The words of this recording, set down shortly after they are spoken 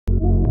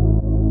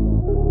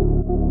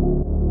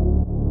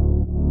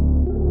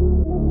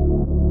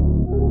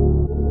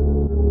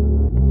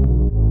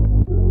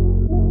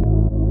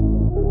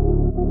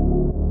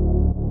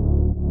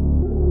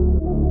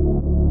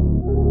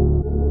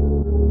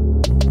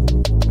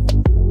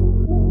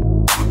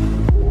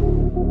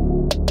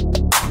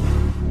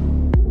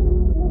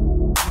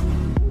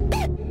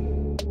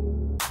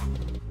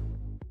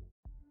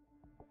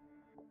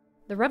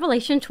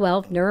Revelation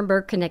 12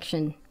 Nuremberg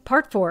Connection,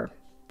 Part 4,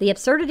 The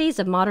Absurdities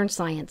of Modern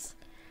Science,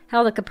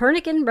 How the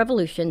Copernican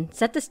Revolution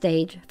Set the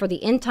Stage for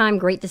the End-Time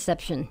Great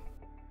Deception.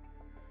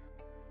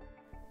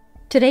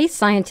 Today's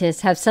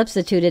scientists have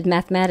substituted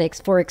mathematics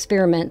for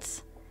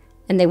experiments,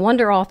 and they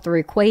wander off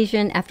through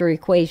equation after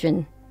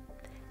equation,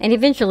 and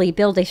eventually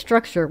build a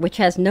structure which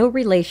has no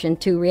relation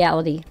to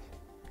reality.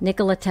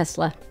 Nikola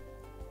Tesla.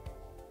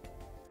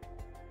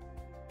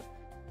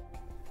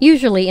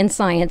 Usually in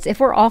science, if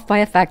we're off by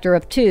a factor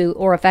of 2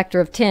 or a factor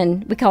of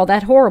 10, we call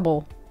that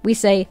horrible. We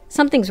say,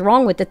 something's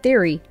wrong with the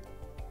theory.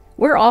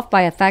 We're off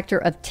by a factor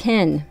of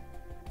 10.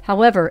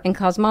 However, in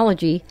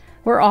cosmology,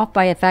 we're off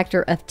by a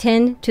factor of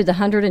 10 to the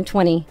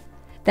 120.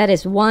 That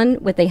is 1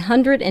 with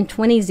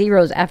 120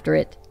 zeros after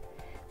it.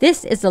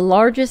 This is the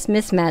largest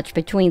mismatch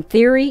between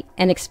theory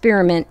and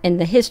experiment in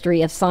the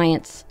history of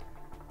science.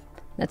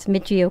 That's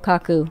Michio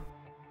Kaku.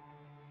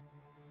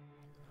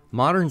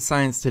 Modern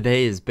science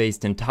today is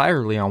based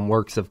entirely on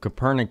works of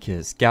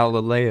Copernicus,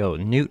 Galileo,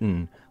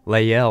 Newton,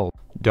 Lyell,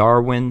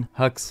 Darwin,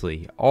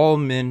 Huxley, all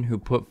men who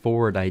put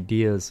forward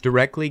ideas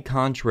directly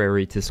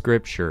contrary to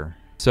Scripture.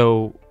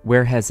 So,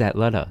 where has that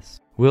led us?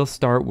 We'll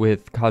start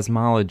with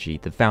cosmology,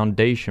 the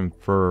foundation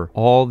for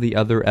all the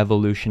other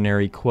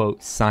evolutionary,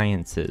 quote,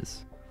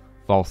 sciences,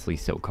 falsely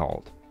so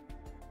called.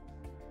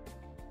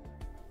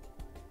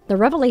 The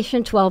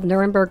Revelation 12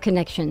 Nuremberg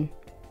Connection,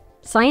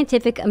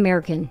 Scientific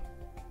American.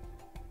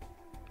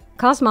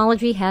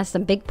 Cosmology has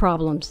some big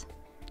problems.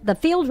 The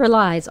field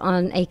relies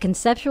on a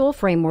conceptual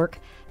framework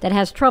that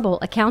has trouble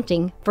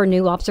accounting for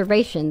new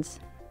observations.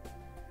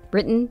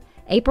 Written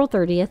April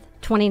 30th,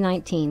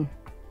 2019.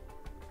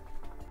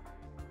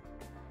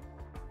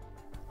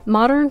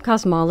 Modern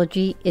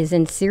cosmology is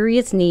in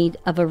serious need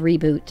of a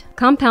reboot.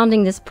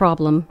 Compounding this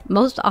problem,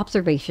 most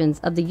observations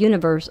of the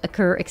universe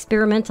occur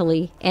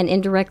experimentally and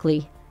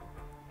indirectly.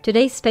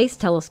 Today's space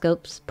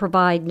telescopes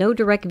provide no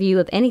direct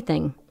view of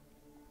anything.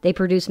 They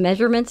produce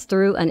measurements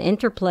through an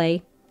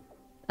interplay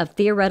of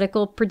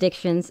theoretical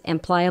predictions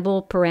and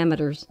pliable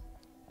parameters,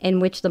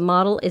 in which the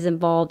model is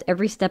involved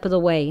every step of the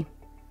way.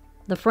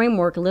 The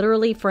framework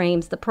literally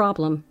frames the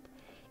problem.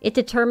 It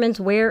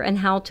determines where and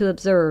how to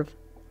observe.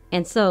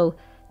 And so,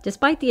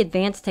 despite the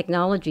advanced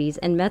technologies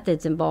and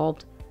methods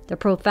involved, the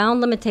profound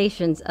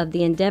limitations of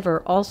the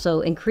endeavor also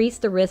increase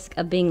the risk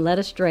of being led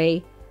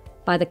astray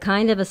by the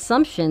kind of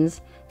assumptions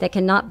that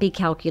cannot be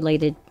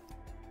calculated.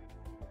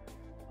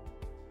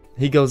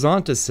 He goes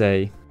on to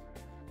say,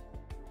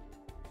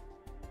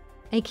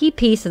 a key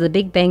piece of the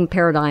Big Bang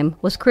paradigm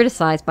was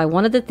criticized by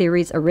one of the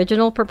theory's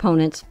original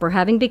proponents for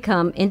having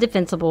become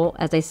indefensible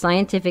as a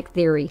scientific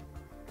theory.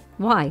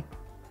 Why?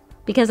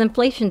 Because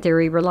inflation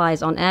theory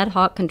relies on ad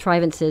hoc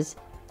contrivances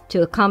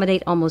to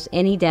accommodate almost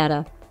any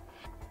data,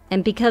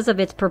 and because of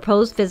its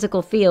proposed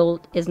physical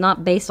field is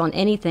not based on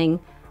anything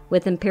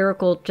with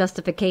empirical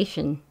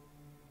justification.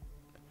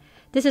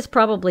 This is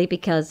probably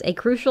because a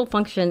crucial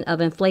function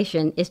of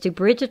inflation is to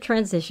bridge a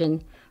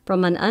transition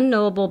from an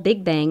unknowable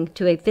Big Bang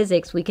to a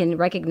physics we can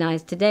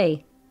recognize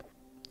today.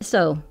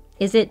 So,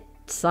 is it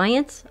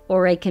science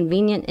or a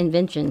convenient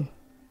invention?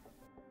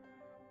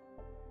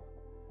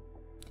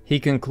 He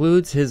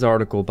concludes his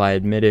article by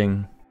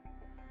admitting,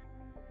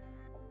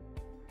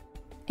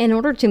 in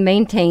order to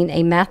maintain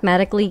a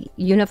mathematically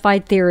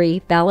unified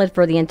theory valid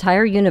for the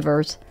entire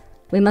universe,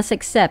 we must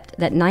accept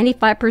that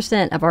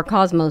 95% of our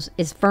cosmos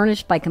is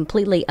furnished by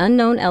completely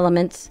unknown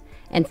elements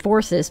and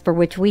forces for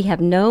which we have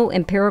no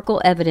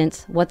empirical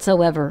evidence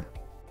whatsoever.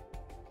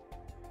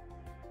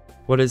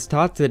 What is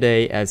taught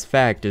today as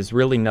fact is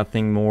really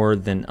nothing more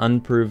than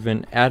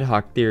unproven ad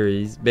hoc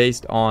theories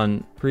based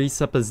on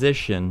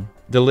presupposition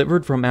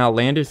delivered from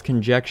outlandish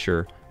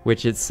conjecture,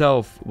 which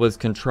itself was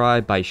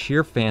contrived by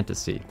sheer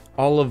fantasy,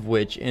 all of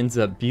which ends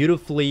up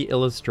beautifully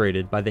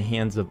illustrated by the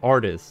hands of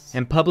artists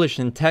and published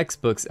in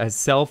textbooks as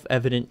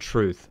self-evident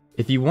truth.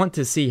 If you want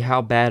to see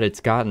how bad it's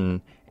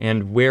gotten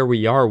and where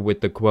we are with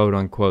the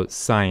quote-unquote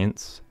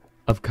science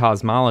of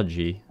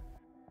cosmology.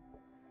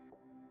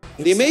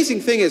 The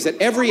amazing thing is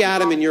that every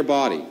atom in your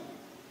body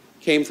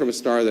came from a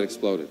star that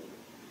exploded.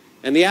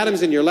 And the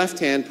atoms in your left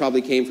hand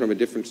probably came from a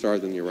different star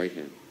than your right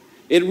hand.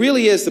 It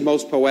really is the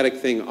most poetic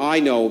thing I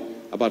know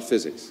about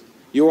physics.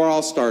 You are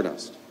all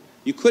stardust.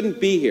 You couldn't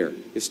be here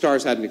if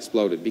stars hadn't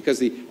exploded, because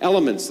the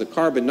elements, the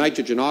carbon,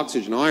 nitrogen,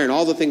 oxygen, iron,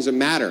 all the things that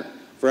matter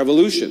for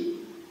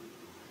evolution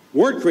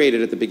weren't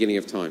created at the beginning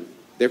of time.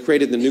 They're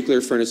created in the nuclear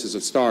furnaces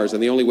of stars,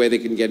 and the only way they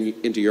can get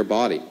into your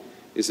body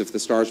is if the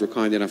stars were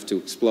kind enough to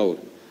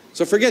explode.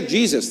 So forget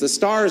Jesus. The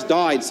stars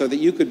died so that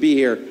you could be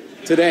here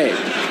today.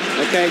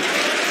 Okay?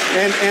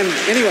 And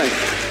anyway.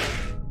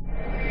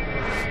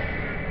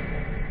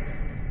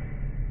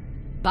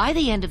 By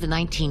the end of the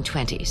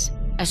 1920s,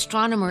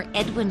 astronomer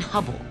Edwin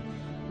Hubble,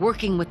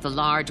 working with the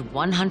large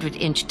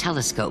 100-inch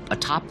telescope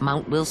atop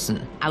Mount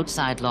Wilson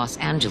outside Los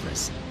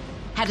Angeles,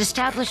 had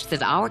established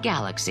that our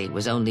galaxy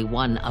was only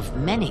one of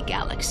many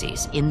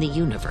galaxies in the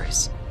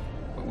universe.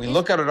 When we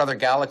look out at other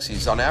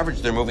galaxies, on average,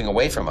 they're moving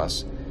away from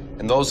us.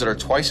 And those that are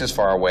twice as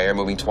far away are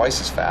moving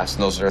twice as fast,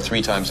 and those that are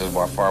 3 times as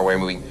far away are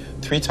moving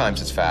 3 times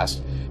as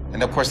fast.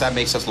 And of course, that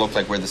makes us look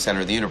like we're the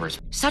center of the universe.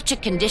 Such a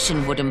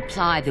condition would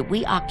imply that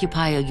we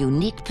occupy a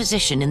unique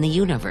position in the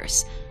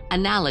universe,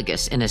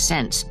 analogous, in a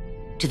sense,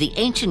 to the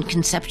ancient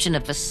conception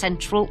of a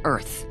central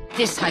Earth.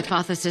 This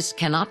hypothesis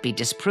cannot be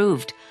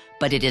disproved,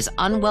 but it is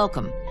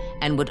unwelcome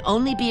and would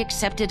only be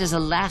accepted as a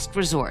last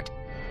resort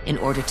in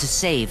order to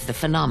save the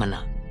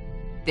phenomena.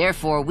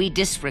 Therefore, we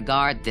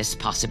disregard this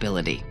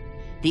possibility.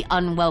 The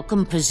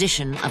unwelcome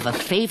position of a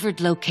favored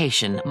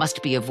location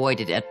must be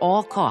avoided at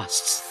all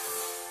costs.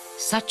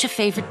 Such a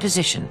favored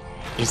position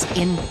is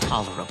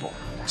intolerable.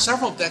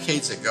 Several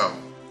decades ago,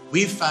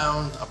 we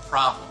found a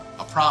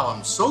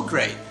problem so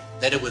great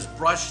that it was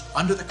brushed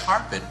under the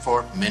carpet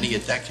for many a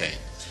decade.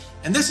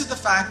 And this is the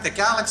fact that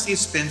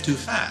galaxies spin too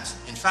fast.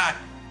 In fact,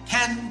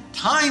 10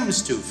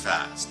 times too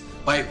fast.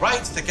 By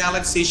rights, the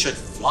galaxy should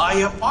fly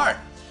apart.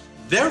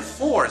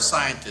 Therefore,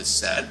 scientists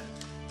said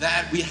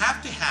that we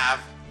have to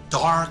have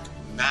dark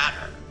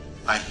matter,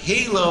 a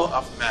halo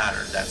of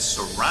matter that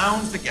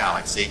surrounds the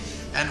galaxy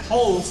and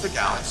holds the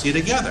galaxy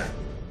together.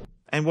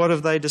 And what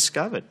have they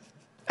discovered?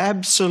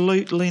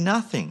 Absolutely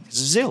nothing.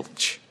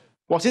 Zilch.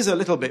 What is a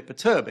little bit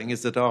perturbing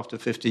is that after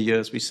 50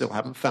 years we still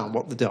haven't found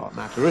what the dark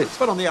matter is.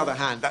 But on the other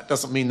hand, that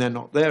doesn't mean they're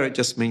not there, it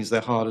just means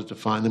they're harder to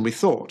find than we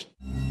thought.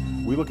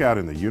 We look out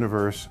in the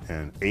universe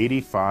and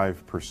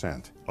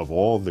 85% of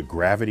all the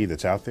gravity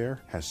that's out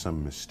there has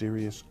some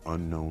mysterious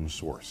unknown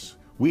source.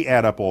 We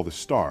add up all the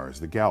stars,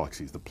 the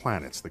galaxies, the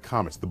planets, the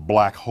comets, the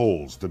black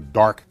holes, the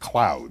dark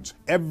clouds,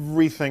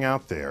 everything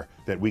out there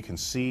that we can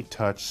see,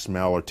 touch,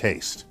 smell, or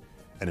taste.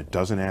 And it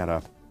doesn't add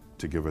up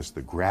to give us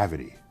the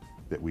gravity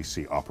that we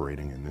see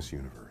operating in this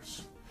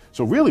universe.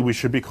 So really we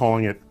should be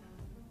calling it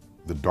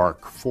the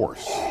dark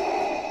force,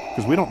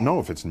 because we don't know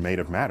if it's made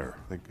of matter.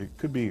 It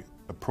could be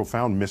a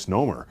profound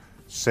misnomer,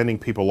 sending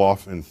people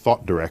off in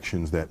thought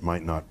directions that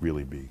might not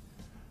really be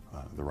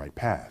the right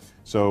path.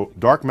 So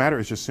dark matter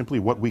is just simply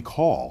what we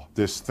call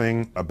this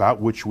thing about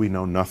which we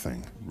know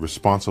nothing,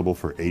 responsible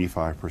for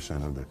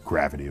 85% of the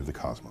gravity of the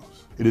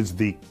cosmos. It is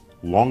the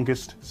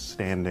longest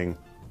standing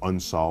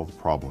unsolved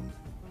problem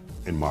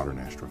in modern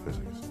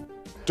astrophysics.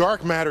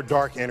 Dark matter,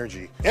 dark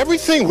energy.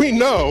 Everything we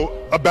know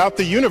about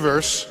the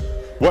universe,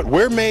 what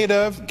we're made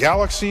of,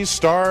 galaxies,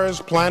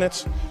 stars,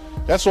 planets,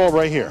 that's all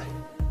right here.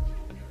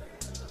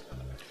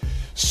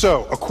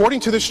 So, according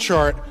to this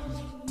chart,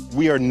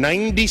 we are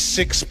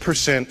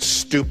 96%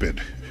 stupid.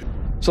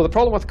 So the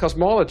problem with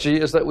cosmology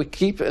is that we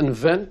keep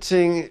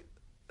inventing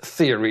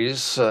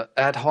theories,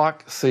 ad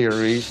hoc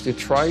theories, to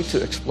try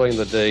to explain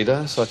the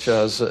data, such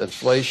as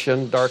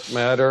inflation, dark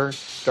matter,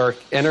 dark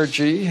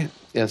energy,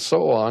 and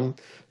so on,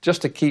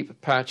 just to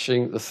keep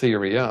patching the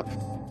theory up.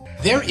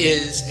 There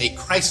is a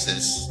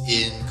crisis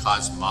in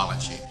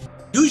cosmology.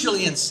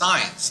 Usually in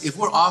science, if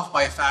we're off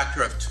by a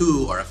factor of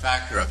 2 or a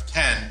factor of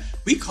 10,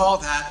 we call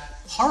that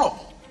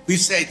horrible. We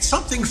say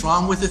something's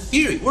wrong with the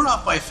theory. We're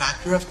off by a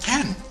factor of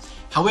 10.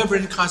 However,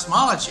 in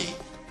cosmology,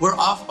 we're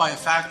off by a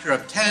factor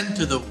of 10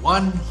 to the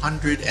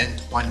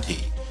 120.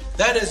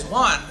 That is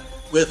 1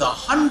 with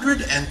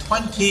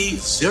 120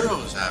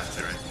 zeros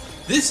after it.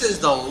 This is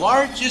the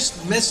largest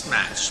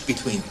mismatch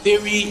between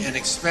theory and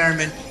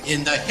experiment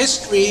in the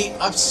history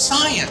of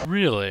science.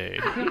 Really?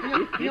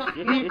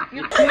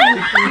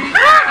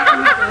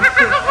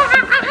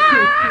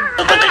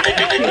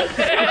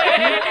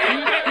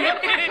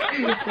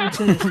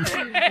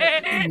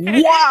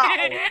 Wow!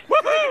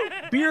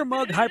 Beer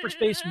mug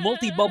hyperspace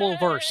multi-bubble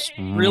verse.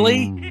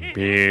 Really?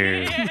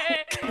 Beer.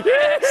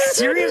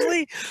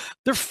 Seriously?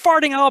 They're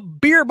farting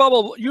out beer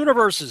bubble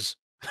universes.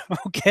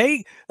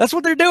 Okay? That's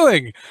what they're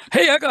doing.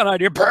 Hey, I got an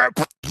idea.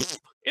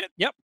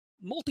 Yep.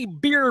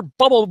 Multi-beer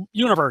bubble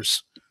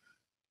universe.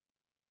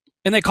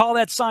 And they call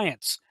that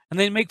science. And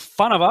they make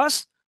fun of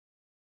us?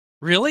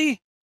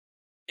 Really?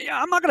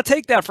 Yeah, I'm not going to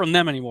take that from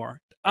them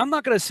anymore. I'm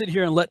not going to sit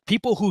here and let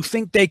people who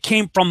think they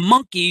came from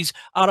monkeys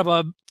out of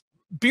a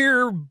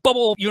beer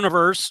bubble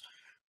universe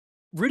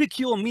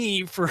ridicule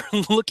me for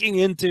looking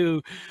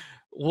into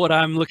what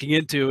I'm looking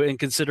into and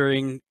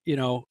considering, you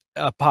know,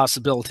 a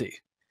possibility.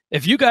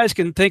 If you guys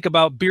can think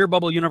about beer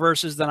bubble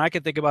universes, then I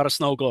can think about a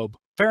snow globe.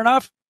 Fair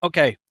enough?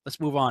 Okay, let's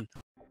move on.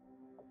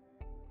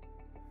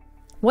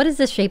 What is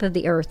the shape of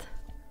the earth?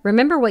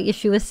 Remember what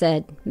Yeshua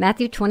said,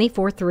 Matthew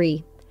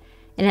 24:3.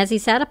 And as he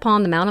sat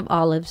upon the Mount of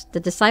Olives, the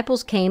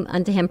disciples came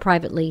unto him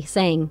privately,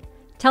 saying,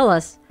 Tell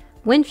us,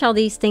 when shall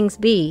these things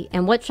be,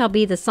 and what shall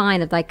be the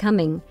sign of thy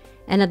coming,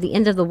 and of the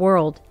end of the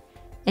world?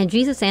 And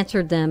Jesus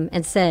answered them,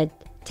 and said,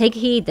 Take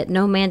heed that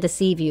no man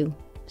deceive you.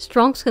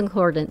 Strong's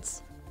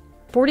Concordance,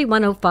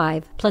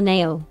 4105,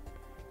 planeo,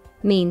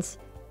 means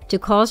to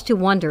cause to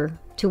wonder,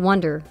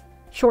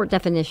 short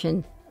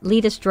definition,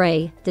 lead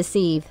astray,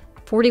 deceive,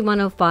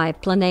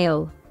 4105,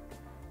 planeo,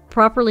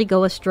 properly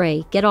go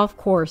astray, get off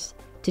course,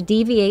 to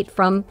deviate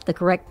from the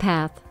correct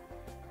path,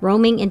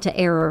 roaming into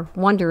error,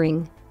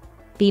 wandering,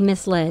 be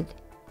misled.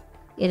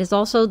 It is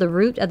also the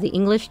root of the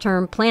English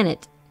term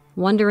planet,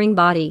 wandering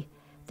body.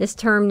 This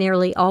term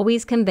nearly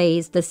always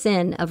conveys the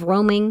sin of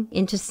roaming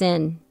into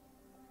sin.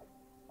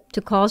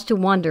 To cause to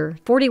wander,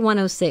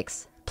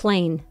 4106,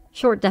 plane,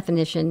 Short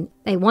definition: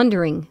 a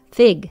wondering,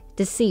 fig,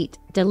 deceit,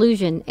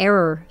 delusion,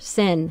 error,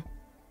 sin.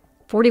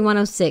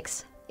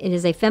 4106. It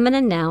is a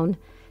feminine noun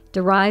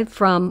derived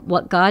from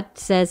what God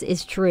says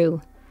is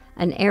true,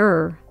 an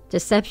error,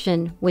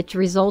 deception, which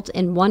results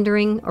in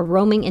wandering or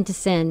roaming into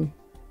sin,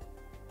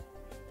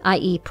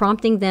 i.e.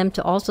 prompting them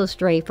to also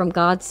stray from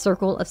God's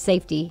circle of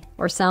safety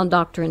or sound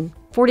doctrine.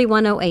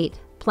 4108.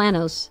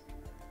 Planos: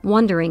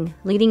 wandering,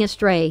 leading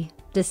astray,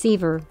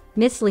 deceiver,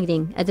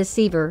 misleading, a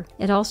deceiver.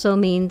 It also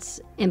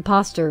means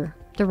impostor,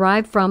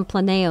 derived from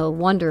planeo,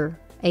 wonder,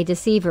 a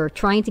deceiver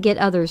trying to get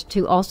others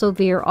to also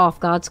veer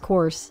off God's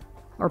course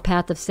or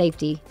path of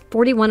safety.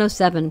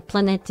 4107.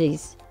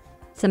 Planetes: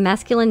 it's a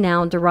masculine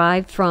noun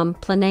derived from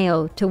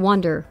planeo, to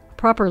wonder,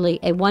 properly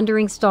a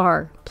wandering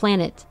star,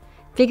 planet,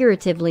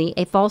 figuratively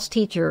a false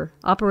teacher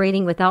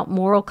operating without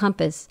moral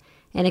compass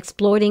and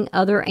exploiting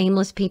other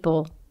aimless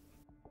people.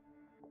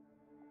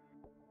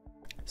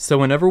 So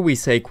whenever we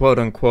say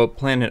quote-unquote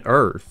planet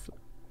Earth,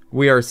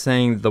 we are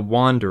saying the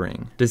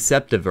wandering,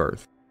 deceptive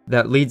Earth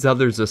that leads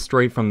others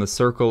astray from the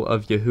circle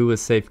of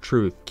Yahuwah's safe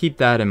truth. Keep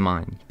that in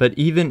mind. But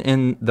even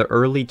in the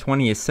early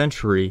 20th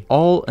century,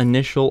 all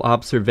initial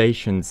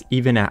observations,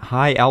 even at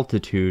high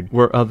altitude,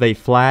 were of a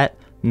flat,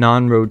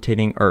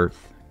 non-rotating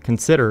Earth.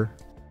 Consider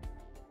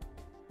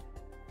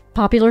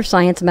Popular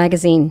Science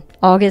Magazine,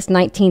 August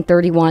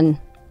 1931.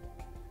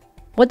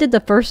 What did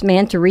the first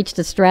man to reach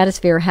the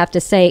stratosphere have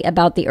to say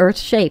about the Earth's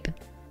shape?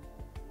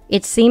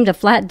 It seemed a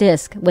flat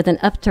disk with an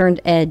upturned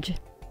edge.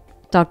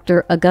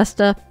 Dr.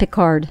 Auguste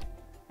Piccard,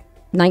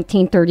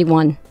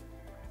 1931.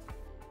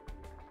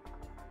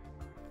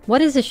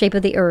 What is the shape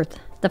of the Earth?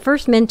 The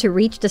first men to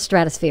reach the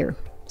stratosphere.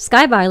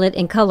 Sky violet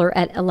in color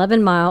at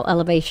 11-mile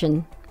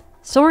elevation.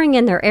 Soaring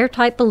in their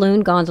airtight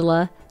balloon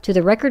gondola to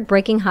the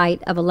record-breaking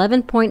height of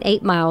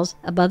 11.8 miles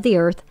above the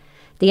Earth,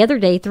 the other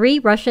day 3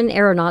 Russian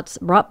aeronauts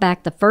brought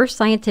back the first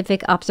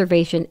scientific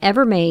observation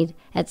ever made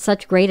at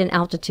such great an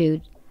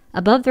altitude.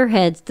 Above their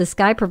heads, the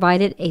sky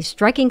provided a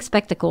striking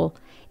spectacle.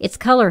 Its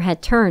color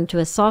had turned to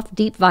a soft,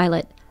 deep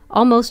violet,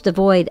 almost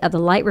devoid of the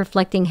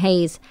light-reflecting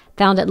haze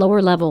found at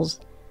lower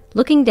levels.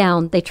 Looking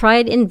down, they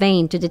tried in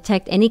vain to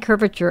detect any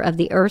curvature of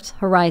the Earth's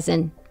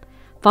horizon.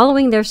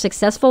 Following their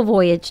successful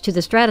voyage to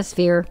the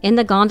stratosphere, in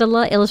the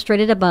gondola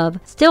illustrated above,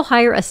 still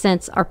higher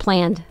ascents are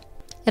planned.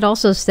 It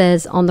also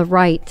says on the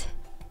right,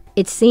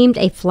 it seemed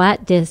a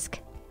flat disk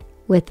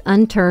with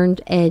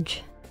unturned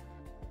edge.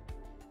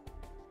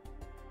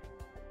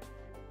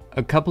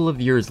 a couple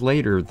of years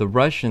later, the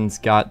Russians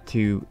got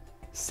to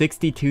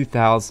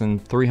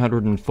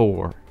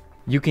 62,304.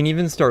 You can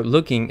even start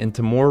looking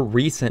into more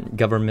recent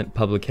government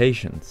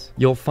publications.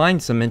 You'll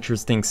find some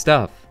interesting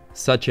stuff,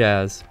 such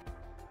as...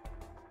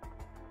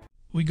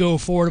 We go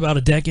forward about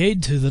a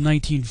decade to the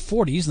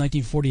 1940s,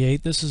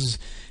 1948. This is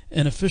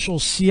an official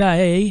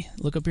CIA,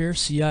 look up here,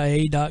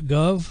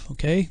 CIA.gov,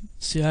 okay?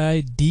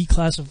 CIA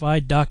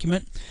declassified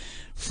document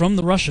from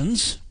the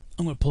Russians.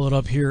 I'm going to pull it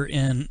up here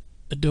in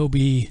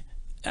Adobe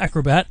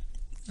Acrobat.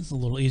 It's a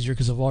little easier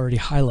because I've already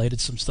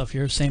highlighted some stuff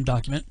here, same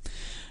document.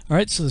 All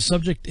right, so the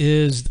subject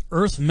is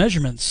Earth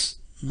measurements,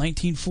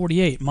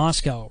 1948,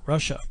 Moscow,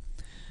 Russia.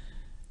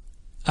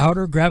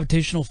 Outer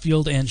gravitational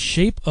field and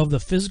shape of the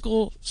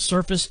physical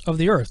surface of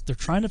the Earth. They're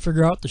trying to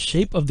figure out the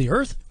shape of the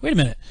Earth? Wait a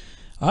minute.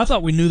 I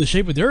thought we knew the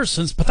shape of the Earth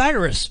since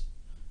Pythagoras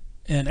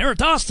and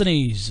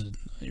Eratosthenes,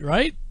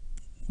 right?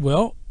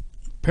 Well,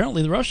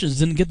 apparently the Russians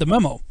didn't get the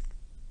memo.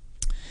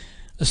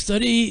 A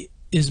study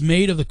is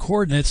made of the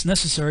coordinates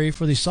necessary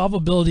for the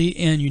solvability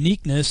and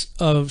uniqueness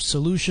of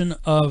solution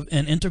of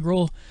an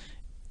integral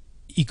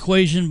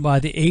equation by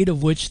the aid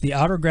of which the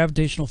outer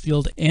gravitational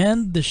field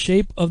and the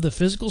shape of the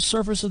physical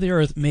surface of the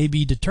Earth may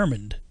be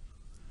determined.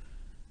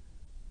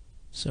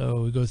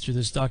 So we go through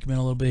this document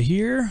a little bit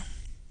here.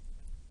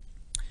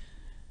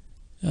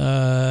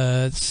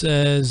 It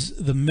says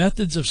the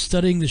methods of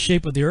studying the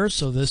shape of the Earth,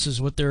 so this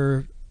is what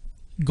their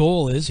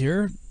goal is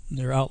here.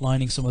 They're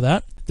outlining some of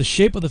that. The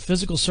shape of the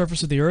physical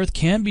surface of the Earth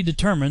can be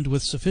determined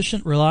with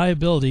sufficient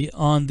reliability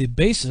on the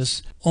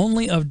basis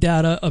only of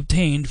data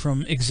obtained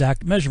from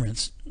exact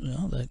measurements.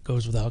 Well, that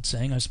goes without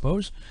saying, I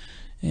suppose.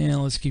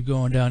 And let's keep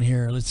going down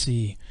here. Let's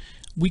see.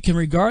 We can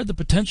regard the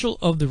potential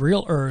of the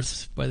real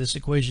Earth, by this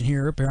equation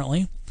here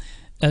apparently,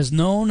 as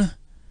known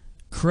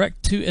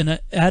correct to an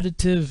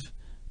additive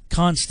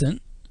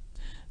constant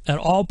at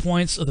all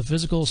points of the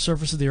physical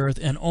surface of the Earth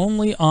and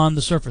only on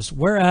the surface,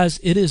 whereas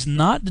it is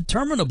not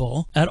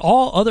determinable at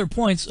all other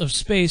points of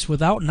space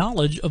without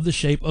knowledge of the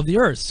shape of the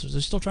Earth. So they're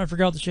still trying to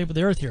figure out the shape of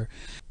the Earth here.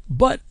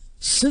 But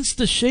since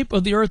the shape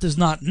of the Earth is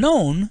not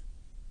known,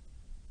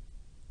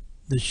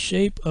 the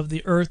shape of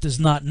the Earth is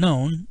not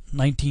known,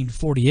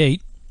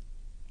 1948,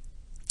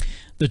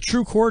 the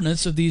true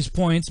coordinates of these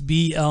points,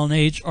 B, L, and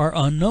H, are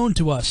unknown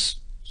to us.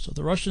 So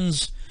the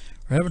Russians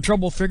are having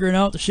trouble figuring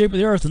out the shape of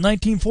the Earth in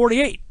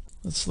 1948.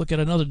 Let's look at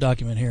another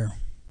document here.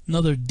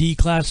 Another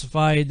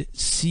declassified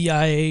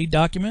CIA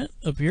document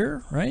up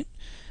here, right?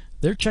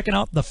 They're checking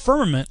out the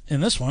firmament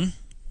in this one.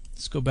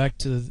 Let's go back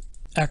to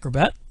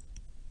Acrobat.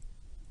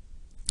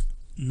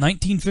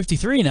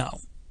 1953 now.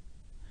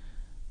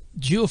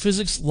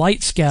 Geophysics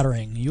light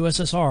scattering,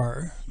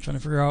 USSR. Trying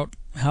to figure out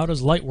how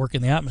does light work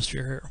in the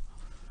atmosphere here.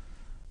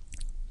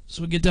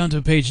 So we get down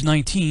to page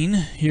 19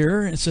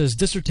 here. It says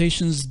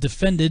dissertations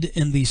defended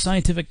in the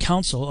Scientific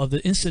Council of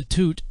the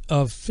Institute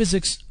of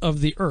Physics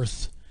of the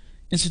Earth,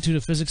 Institute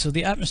of Physics of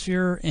the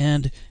Atmosphere,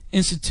 and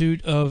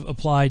Institute of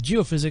Applied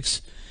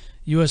Geophysics,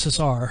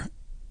 USSR,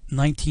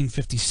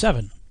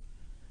 1957.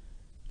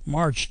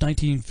 March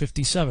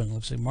 1957.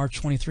 Looks like March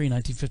 23,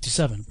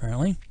 1957,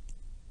 apparently.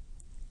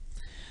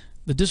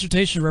 The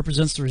dissertation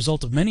represents the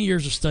result of many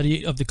years of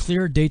study of the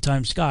clear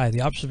daytime sky.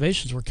 The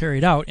observations were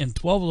carried out in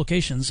 12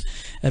 locations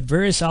at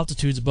various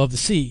altitudes above the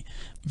sea,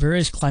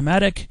 various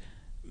climatic,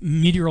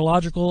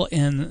 meteorological,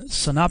 and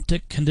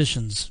synoptic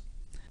conditions.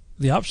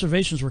 The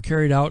observations were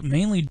carried out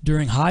mainly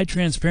during high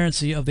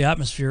transparency of the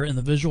atmosphere in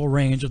the visual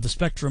range of the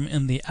spectrum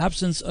in the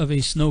absence of a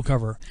snow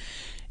cover.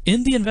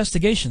 In the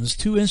investigations,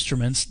 2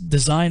 instruments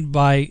designed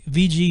by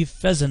V.G.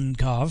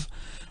 Fezenkov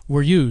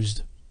were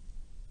used.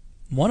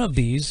 One of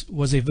these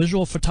was a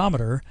visual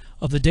photometer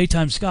of the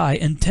daytime sky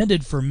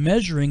intended for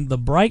measuring the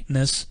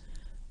brightness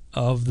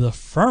of the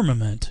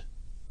firmament.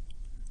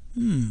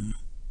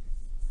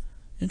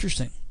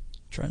 Interesting.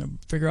 Trying to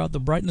figure out the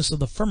brightness of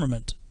the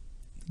firmament.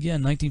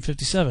 Again,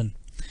 1957.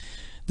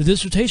 The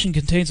dissertation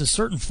contains a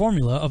certain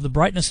formula of the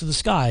brightness of the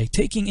sky,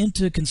 taking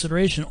into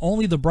consideration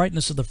only the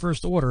brightness of the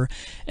first order,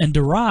 and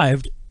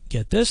derived,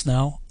 get this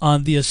now,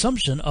 on the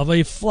assumption of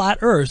a flat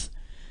Earth,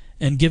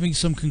 and giving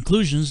some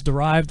conclusions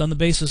derived on the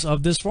basis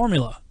of this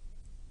formula.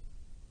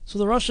 So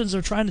the Russians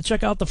are trying to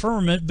check out the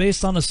firmament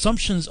based on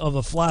assumptions of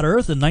a flat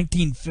Earth in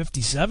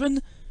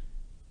 1957?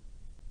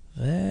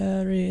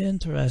 Very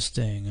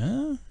interesting,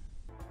 huh?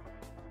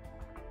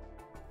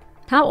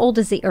 How old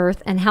is the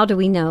Earth and how do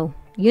we know?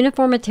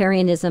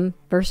 Uniformitarianism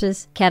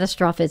versus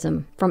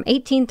Catastrophism. From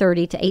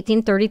 1830 to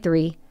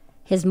 1833,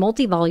 his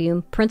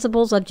multi-volume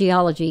Principles of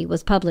Geology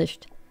was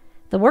published.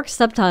 The work's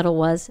subtitle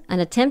was An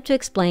Attempt to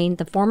Explain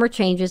the Former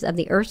Changes of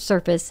the Earth's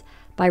Surface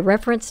by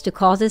Reference to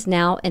Causes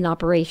Now in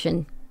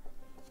Operation.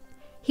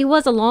 He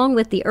was, along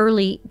with the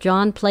early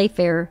John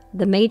Playfair,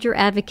 the major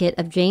advocate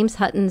of James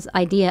Hutton's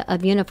idea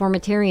of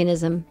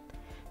uniformitarianism,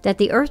 that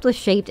the Earth was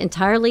shaped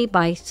entirely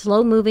by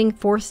slow-moving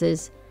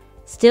forces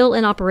still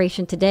in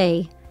operation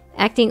today,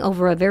 acting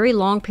over a very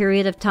long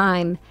period of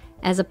time,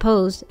 as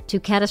opposed to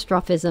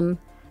catastrophism,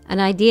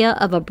 an idea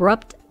of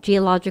abrupt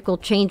geological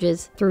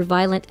changes through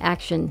violent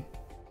action.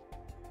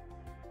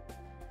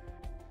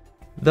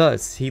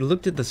 Thus, he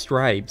looked at the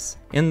stripes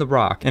in the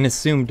rock and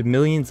assumed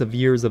millions of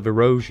years of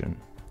erosion.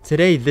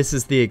 Today, this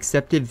is the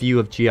accepted view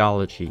of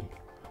geology.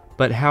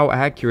 But how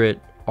accurate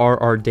are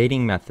our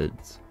dating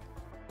methods?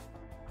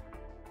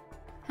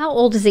 How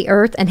old is the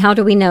Earth and how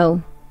do we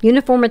know?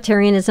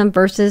 Uniformitarianism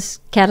versus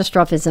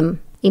Catastrophism.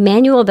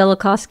 Immanuel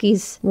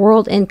Velikovsky's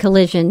World in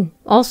Collision.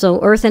 Also,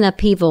 Earth in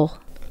Upheaval.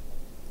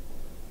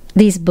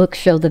 These books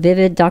show the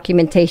vivid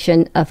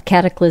documentation of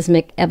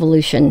cataclysmic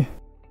evolution.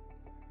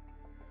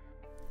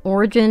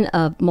 Origin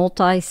of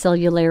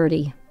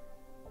multicellularity.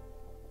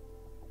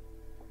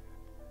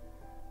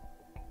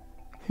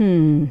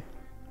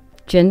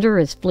 Gender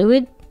is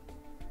fluid?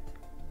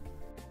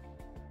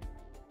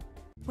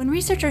 When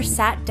researchers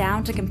sat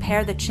down to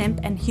compare the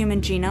chimp and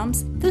human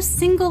genomes, those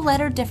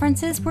single-letter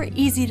differences were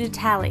easy to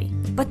tally,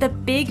 but the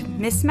big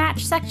mismatch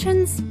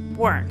sections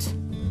weren't.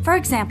 For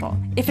example,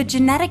 if a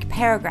genetic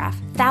paragraph,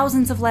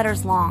 thousands of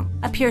letters long,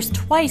 appears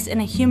twice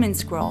in a human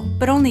scroll,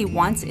 but only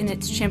once in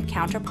its chimp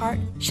counterpart,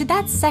 should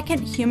that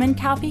second human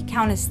copy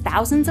count as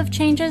thousands of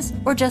changes,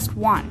 or just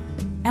one?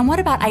 And what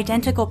about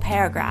identical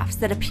paragraphs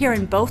that appear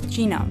in both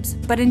genomes,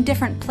 but in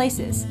different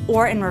places,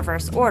 or in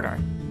reverse order,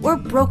 or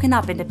broken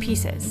up into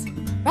pieces?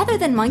 Rather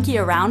than monkey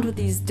around with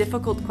these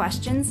difficult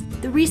questions,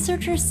 the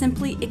researchers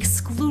simply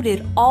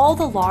excluded all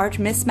the large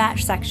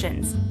mismatch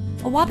sections,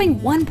 a whopping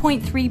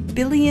 1.3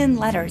 billion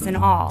letters in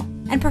all,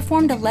 and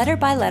performed a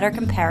letter-by-letter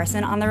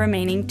comparison on the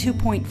remaining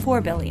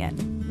 2.4 billion,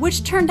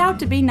 which turned out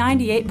to be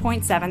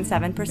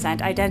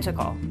 98.77%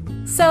 identical.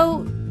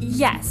 So,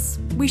 yes,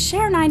 we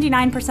share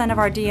 99% of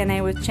our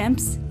DNA with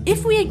chimps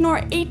if we ignore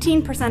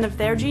 18% of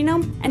their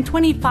genome and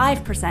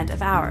 25%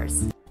 of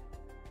ours.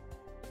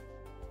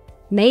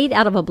 Made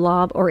out of a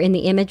blob or in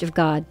the image of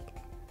God.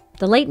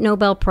 The late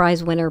Nobel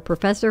Prize winner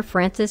Professor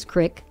Francis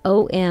Crick,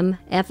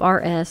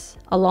 OMFRS,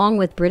 along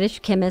with British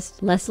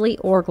chemist Leslie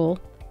Orgel,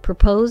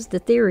 proposed the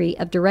theory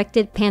of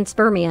directed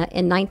panspermia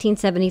in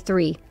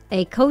 1973,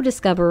 a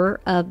co-discoverer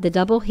of the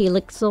double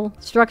helixal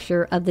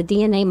structure of the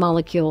DNA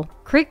molecule.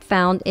 Crick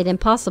found it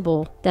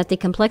impossible that the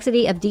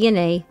complexity of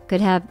DNA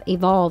could have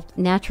evolved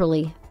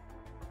naturally.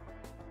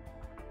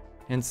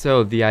 And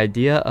so the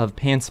idea of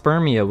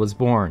panspermia was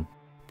born.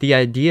 The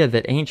idea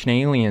that ancient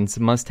aliens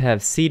must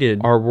have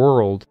seeded our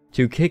world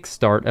to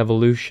kickstart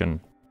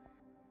evolution.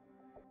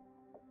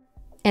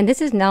 And this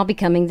is now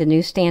becoming the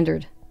new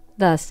standard.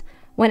 Thus,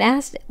 when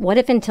asked what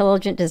if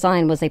intelligent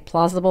design was a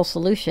plausible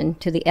solution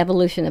to the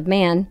evolution of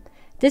man,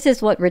 this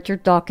is what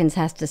Richard Dawkins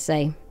has to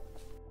say.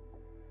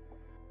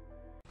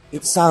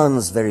 It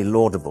sounds very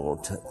laudable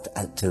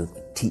to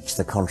teach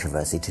the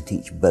controversy, to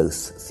teach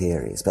both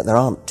theories, but there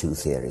aren't two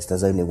theories.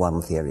 There's only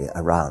one theory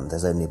around.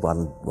 There's only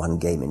one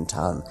game in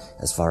town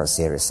as far as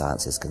serious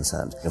science is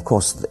concerned. Of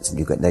course,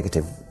 you get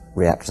negative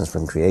reactions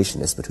from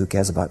creationists, but who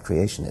cares about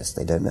creationists?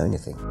 They don't know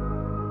anything.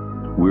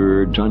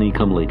 We're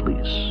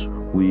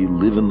Johnny-come-latelys. We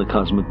live in the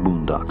cosmic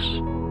boondocks.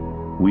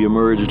 We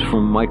emerged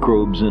from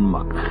microbes and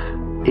muck.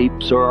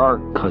 Apes are our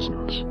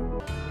cousins.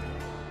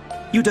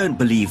 You don't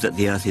believe that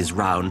the Earth is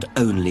round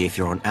only if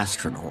you're an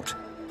astronaut.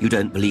 You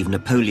don't believe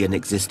Napoleon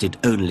existed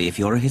only if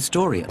you're a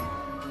historian.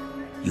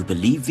 You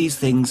believe these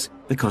things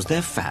because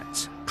they're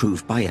facts,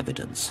 proved by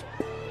evidence.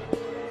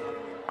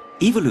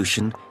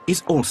 Evolution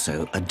is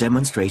also a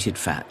demonstrated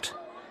fact.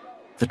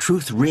 The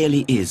truth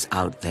really is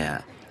out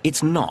there.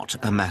 It's not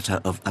a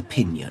matter of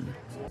opinion.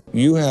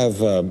 You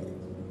have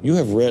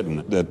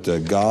written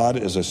that God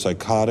is a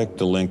psychotic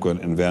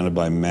delinquent invented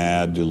by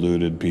mad,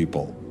 deluded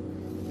people.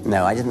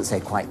 No, I didn't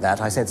say quite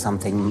that. I said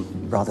something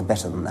rather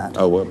better than that.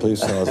 Oh, well, please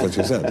tell us what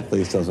you said.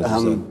 Please tell us what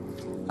you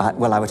said.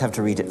 Well, I would have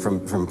to read it from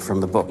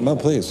the book. No,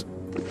 please.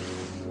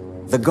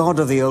 The God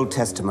of the Old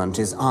Testament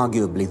is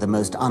arguably the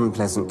most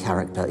unpleasant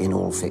character in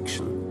all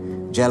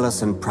fiction.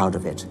 Jealous and proud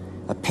of it.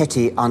 A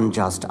petty,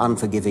 unjust,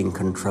 unforgiving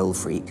control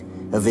freak.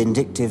 A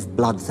vindictive,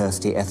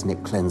 bloodthirsty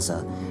ethnic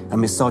cleanser. A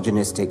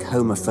misogynistic,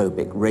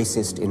 homophobic,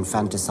 racist,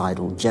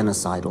 infanticidal,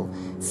 genocidal,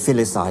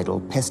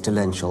 filicidal,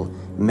 pestilential,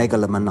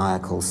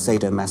 megalomaniacal,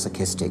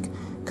 sadomasochistic,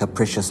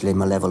 capriciously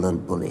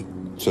malevolent bully.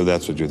 So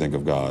that's what you think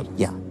of God?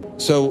 Yeah.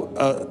 So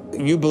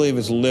you believe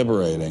it's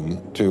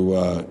liberating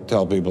to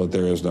tell people that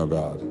there is no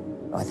God?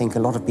 I think a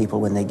lot of people,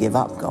 when they give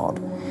up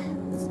God,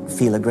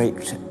 feel a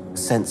great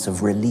sense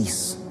of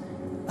release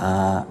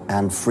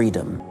and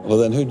freedom. Well,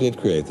 then who did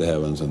create the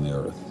heavens and the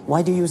earth?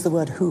 Why do you use the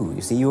word who?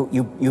 You see, you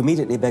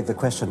immediately beg the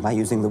question by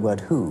using the word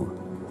who.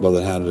 Well,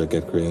 then how did it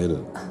get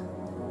created?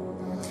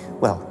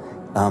 Well,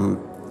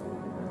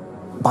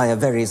 by a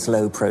very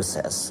slow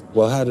process.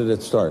 Well, how did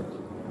it start?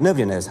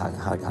 Nobody knows how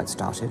it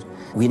started.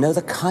 We know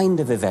the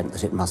kind of event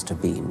that it must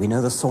have been. We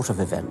know the sort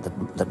of event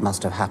that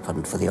must have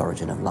happened for the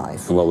origin of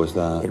life. And what was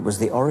that? It was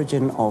the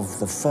origin of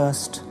the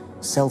first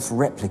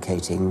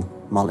self-replicating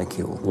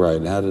molecule. Right,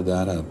 and how did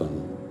that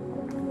happen?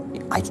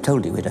 I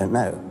told you we don't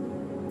know.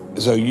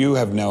 So you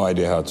have no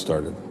idea how it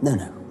started? No.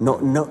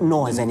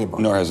 Nor has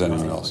anybody. Nor has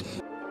anyone else.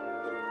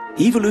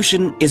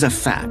 Evolution is a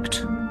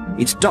fact.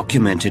 It's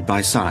documented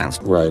by science.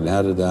 Right, and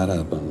how did that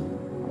happen?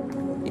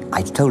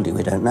 I told you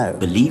we don't know.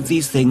 Believe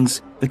these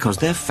things because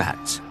they're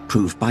facts,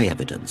 proved by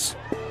evidence.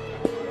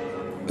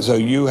 So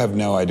you have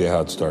no idea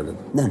how it started?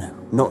 No.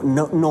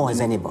 Nor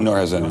has anybody. Nor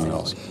has anyone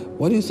else.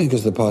 What do you think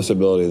is the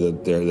possibility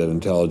that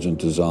intelligent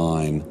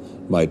design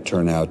might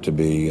turn out to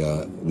be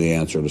the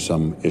answer to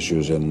some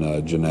issues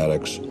in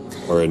genetics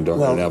or in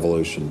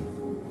evolution?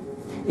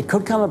 It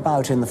could come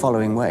about in the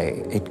following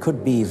way. It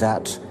could be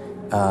that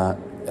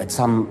at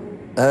some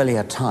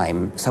earlier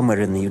time, somewhere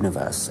in the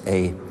universe,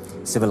 a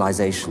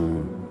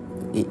civilization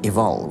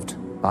evolved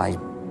by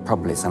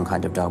probably some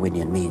kind of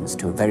Darwinian means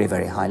to a very,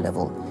 very high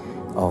level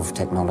of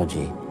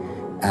technology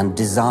and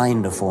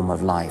designed a form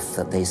of life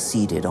that they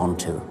seeded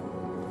onto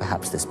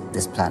perhaps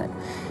this planet.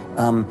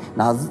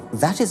 Now,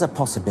 that is a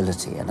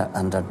possibility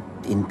and an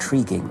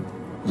intriguing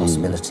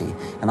possibility.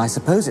 And I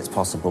suppose it's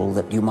possible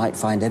that you might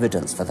find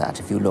evidence for that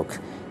if you look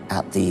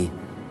at the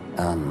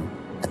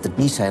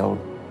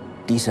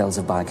details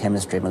of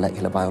biochemistry,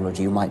 molecular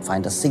biology. You might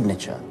find a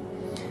signature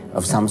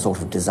of some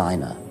sort of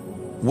designer.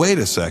 Wait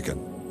a second.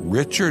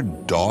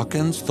 Richard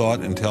Dawkins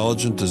thought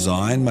intelligent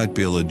design might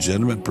be a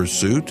legitimate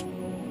pursuit?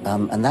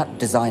 And that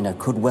designer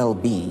could well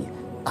be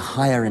a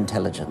higher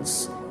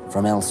intelligence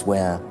from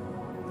elsewhere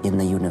in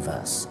the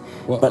universe.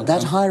 Well, but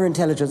that higher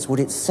intelligence would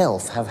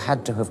itself have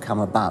had to have come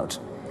about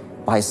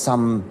by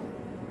some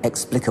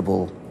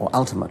explicable or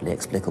ultimately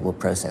explicable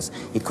process.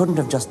 It couldn't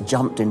have just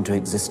jumped into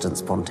existence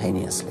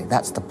spontaneously.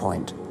 That's the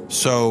point.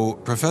 So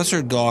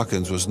Professor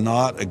Dawkins was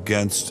not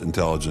against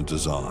intelligent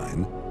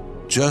design,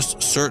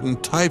 just certain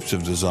types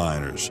of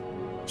designers,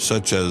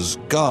 such as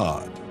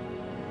God.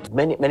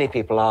 Many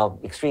people are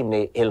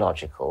extremely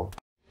illogical.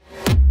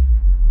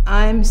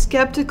 I'm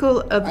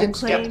skeptical of the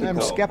claim. I'm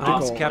skeptical.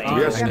 I'm skeptical.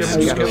 Yes,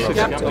 skeptical.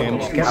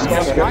 I'm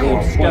skeptical.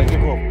 I'm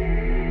skeptical.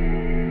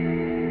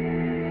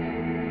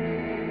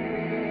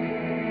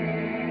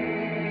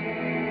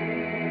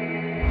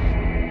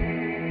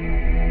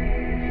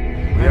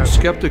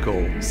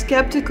 Skeptical.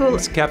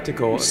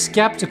 Skeptical.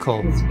 Skeptical.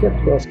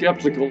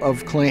 Skeptical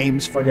of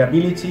claims for the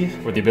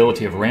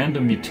ability of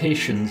random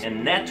mutations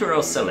and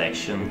natural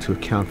selection to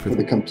account for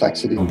the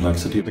complexity. The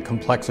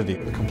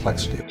complexity.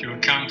 To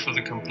account for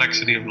the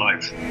complexity of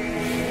life.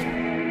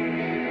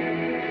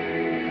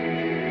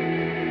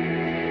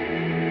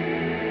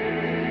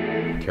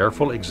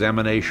 Careful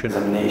examination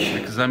of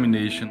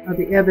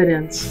the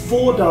evidence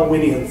for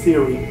Darwinian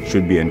theory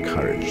should be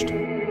encouraged.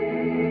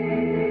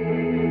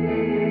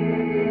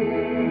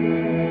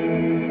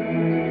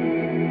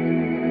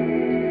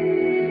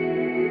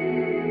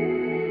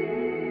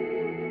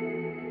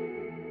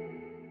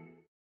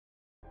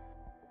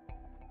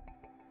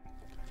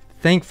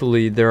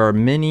 Thankfully, there are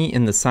many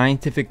in the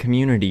scientific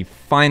community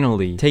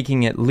finally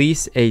taking at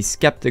least a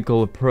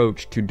skeptical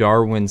approach to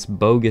Darwin's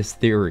bogus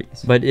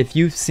theories. But if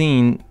you've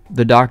seen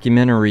the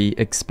documentary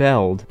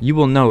Expelled, you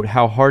will note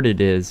how hard it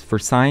is for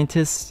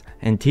scientists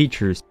and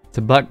teachers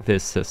to buck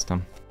this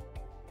system.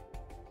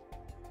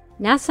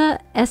 NASA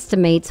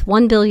estimates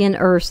 1 billion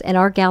Earths in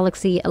our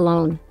galaxy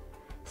alone.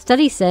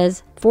 Study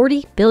says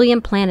 40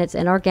 billion planets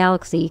in our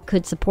galaxy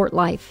could support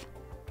life.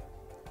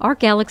 Our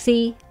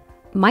galaxy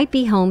might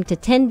be home to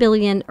 10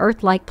 billion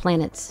Earth-like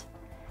planets.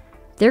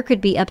 There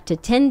could be up to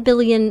 10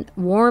 billion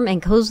warm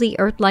and cozy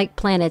Earth-like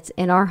planets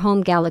in our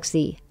home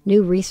galaxy,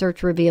 new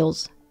research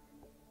reveals.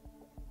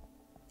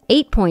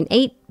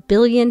 8.8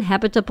 billion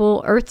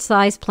habitable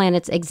Earth-sized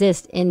planets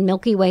exist in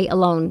Milky Way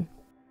alone.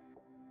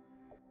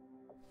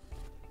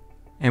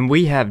 And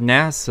we have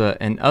NASA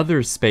and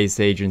other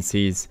space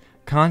agencies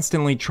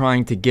constantly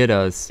trying to get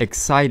us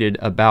excited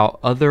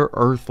about other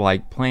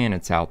Earth-like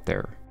planets out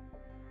there.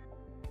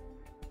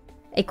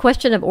 A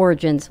question of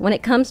origins. When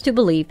it comes to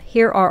belief,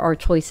 here are our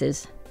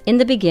choices. In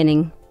the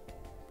beginning,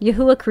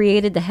 Yahuwah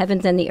created the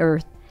heavens and the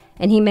earth,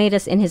 and he made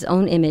us in his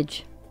own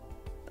image.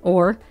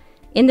 Or,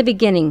 in the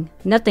beginning,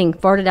 nothing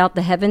farted out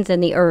the heavens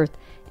and the earth,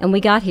 and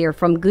we got here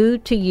from goo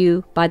to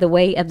you by the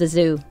way of the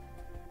zoo.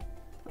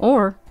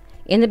 Or,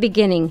 in the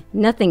beginning,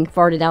 nothing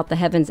farted out the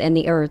heavens and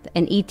the earth,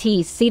 and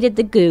E.T. seeded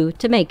the goo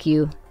to make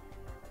you.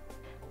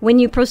 When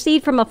you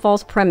proceed from a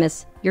false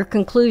premise, your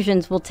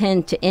conclusions will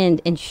tend to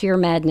end in sheer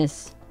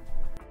madness.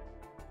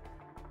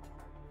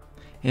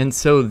 And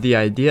so the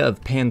idea of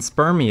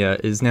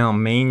panspermia is now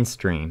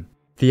mainstream.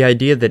 The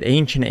idea that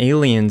ancient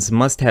aliens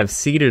must have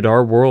seeded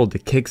our world to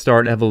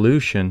kickstart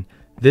evolution,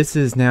 this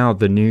is now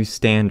the new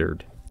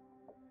standard.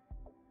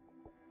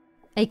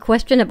 A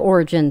question of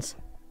origins.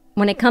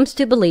 When it comes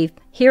to belief,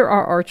 here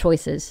are our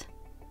choices.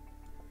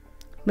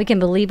 We can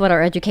believe what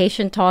our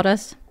education taught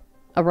us,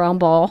 a round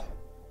ball,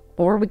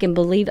 or we can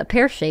believe a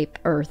pear-shaped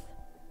Earth,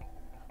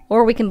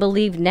 or we can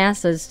believe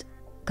NASA's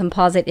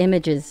composite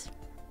images,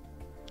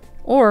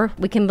 or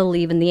we can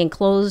believe in the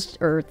enclosed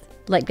Earth.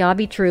 Let God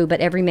be true,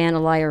 but every man a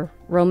liar.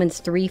 Romans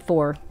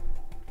 3:4.